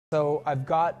So I've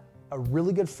got a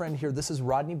really good friend here. This is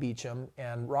Rodney Beecham,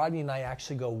 and Rodney and I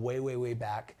actually go way, way, way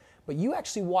back. But you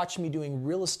actually watched me doing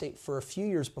real estate for a few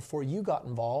years before you got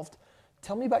involved.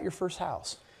 Tell me about your first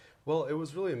house. Well, it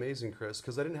was really amazing, Chris,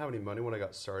 because I didn't have any money when I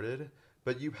got started,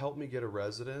 but you helped me get a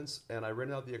residence, and I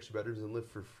rented out the extra bedrooms and lived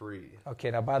for free.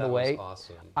 Okay, now by the way, that was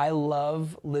awesome. I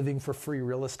love living for free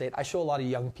real estate. I show a lot of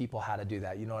young people how to do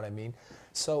that, you know what I mean?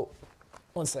 So,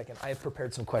 one second, I have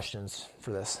prepared some questions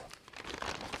for this.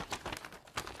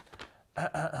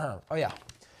 Oh yeah.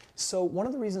 So one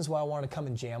of the reasons why I want to come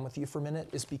and jam with you for a minute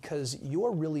is because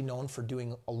you're really known for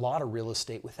doing a lot of real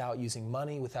estate without using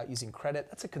money, without using credit.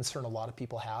 That's a concern a lot of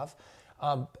people have.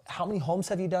 How many homes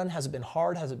have you done? Has it been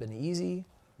hard? Has it been easy?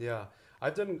 Yeah,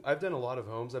 I've done a lot of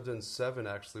homes. I've done 7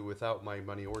 actually without my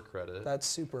money or credit. That's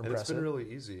super impressive. And it's been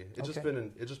really easy. It's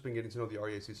Okay. just been getting to know the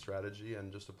REIC strategy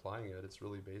and just applying it. It's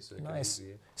really basic Nice. and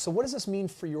easy. So what does this mean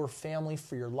for your family,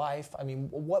 for your life? I mean,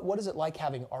 what is it like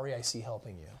having REIC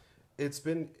helping you? It's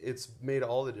made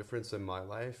all the difference in my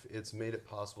life. It's made it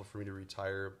possible for me to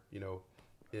retire,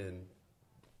 in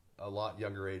a lot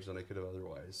younger age than I could have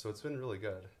otherwise. So it's been really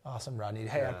good. Awesome, Rodney.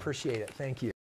 Hey, I Yeah. appreciate it. Thank you.